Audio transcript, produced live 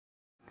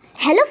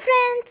Hello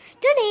friends,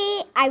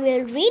 today I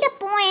will read a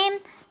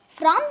poem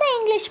from the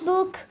English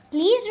book.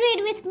 Please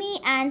read with me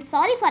and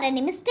sorry for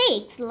any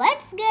mistakes.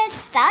 Let's get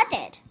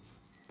started.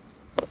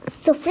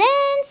 So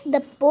friends,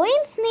 the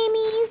poem's name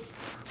is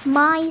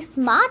My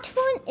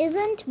Smartphone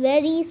Isn't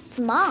Very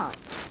Smart.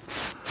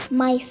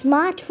 My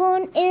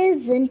smartphone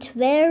isn't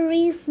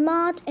very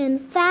smart. In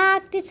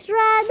fact, it's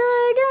rather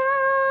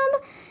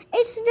dumb.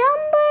 It's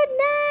dumber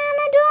than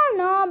a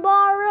doorknob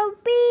or a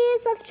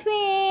piece of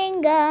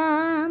chewing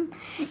gum.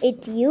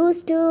 It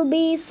used to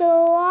be so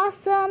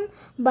awesome,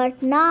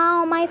 but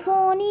now my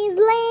phone is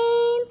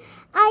lame.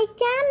 I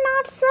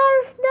cannot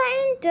surf the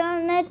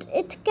internet.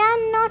 It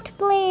cannot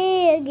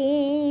play a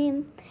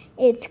game.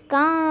 It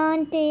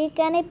can't take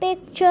any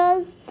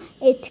pictures.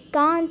 It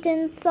can't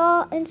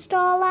install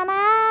an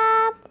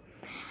app.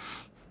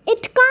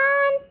 It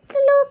can't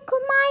look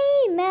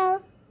my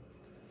email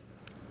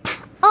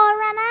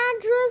or an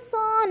address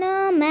on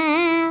a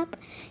map.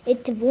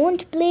 It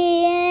won't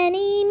play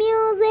any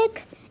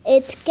music.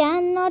 It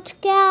cannot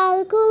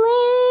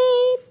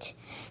calculate.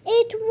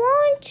 It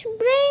won't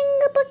bring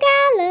up a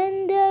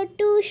calendar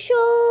to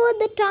show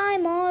the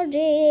time or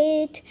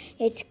date.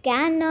 It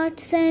cannot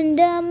send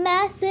a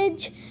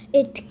message.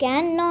 It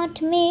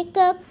cannot make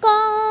a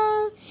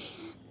call.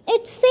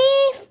 It's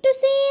safe to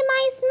say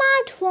my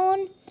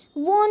smartphone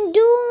won't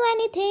do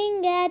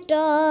anything at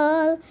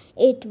all.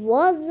 It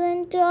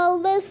wasn't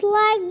always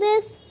like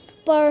this.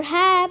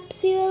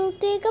 Perhaps you'll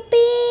take a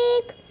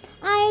peek.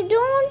 I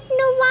don't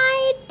know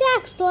why it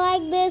acts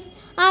like this.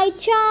 I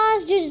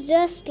charged it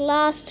just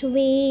last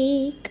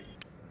week.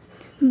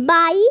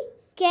 By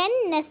Ken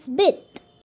Nesbitt.